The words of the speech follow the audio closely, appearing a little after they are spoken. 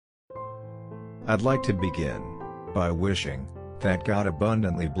I'd like to begin by wishing that God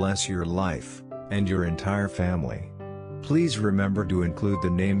abundantly bless your life and your entire family. Please remember to include the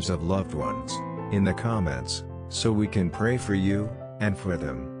names of loved ones in the comments so we can pray for you and for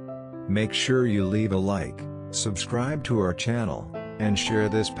them. Make sure you leave a like, subscribe to our channel, and share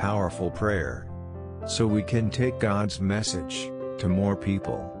this powerful prayer so we can take God's message to more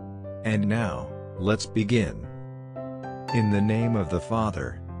people. And now, let's begin. In the name of the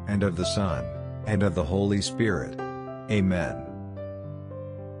Father, and of the Son, and of the Holy Spirit. Amen.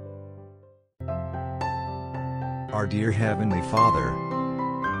 Our dear Heavenly Father,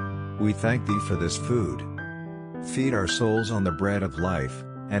 we thank Thee for this food. Feed our souls on the bread of life,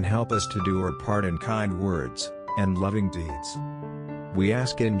 and help us to do our part in kind words and loving deeds. We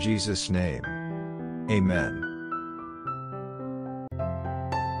ask in Jesus' name. Amen.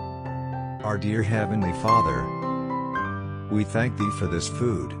 Our dear Heavenly Father, we thank Thee for this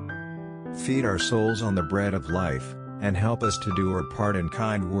food. Feed our souls on the bread of life, and help us to do our part in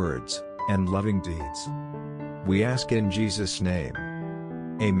kind words and loving deeds. We ask in Jesus' name.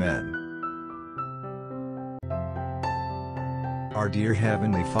 Amen. Our dear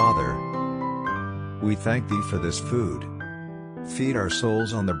Heavenly Father, we thank Thee for this food. Feed our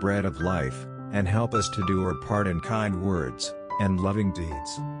souls on the bread of life, and help us to do our part in kind words and loving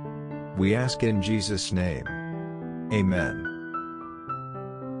deeds. We ask in Jesus' name. Amen.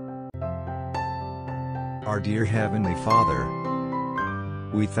 Our dear Heavenly Father,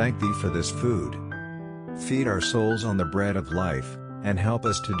 we thank Thee for this food. Feed our souls on the bread of life, and help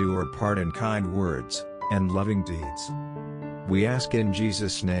us to do our part in kind words and loving deeds. We ask in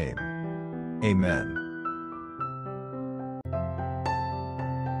Jesus' name. Amen.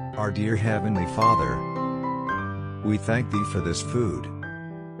 Our dear Heavenly Father, we thank Thee for this food.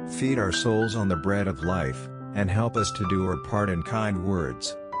 Feed our souls on the bread of life, and help us to do our part in kind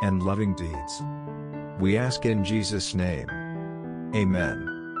words and loving deeds. We ask in Jesus' name. Amen.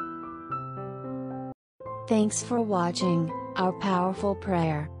 Thanks for watching our powerful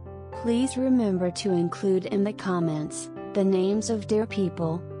prayer. Please remember to include in the comments the names of dear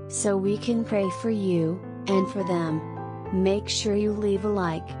people, so we can pray for you and for them. Make sure you leave a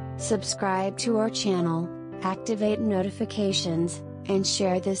like, subscribe to our channel, activate notifications, and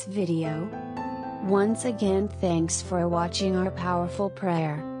share this video. Once again, thanks for watching our powerful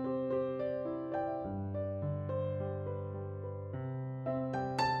prayer.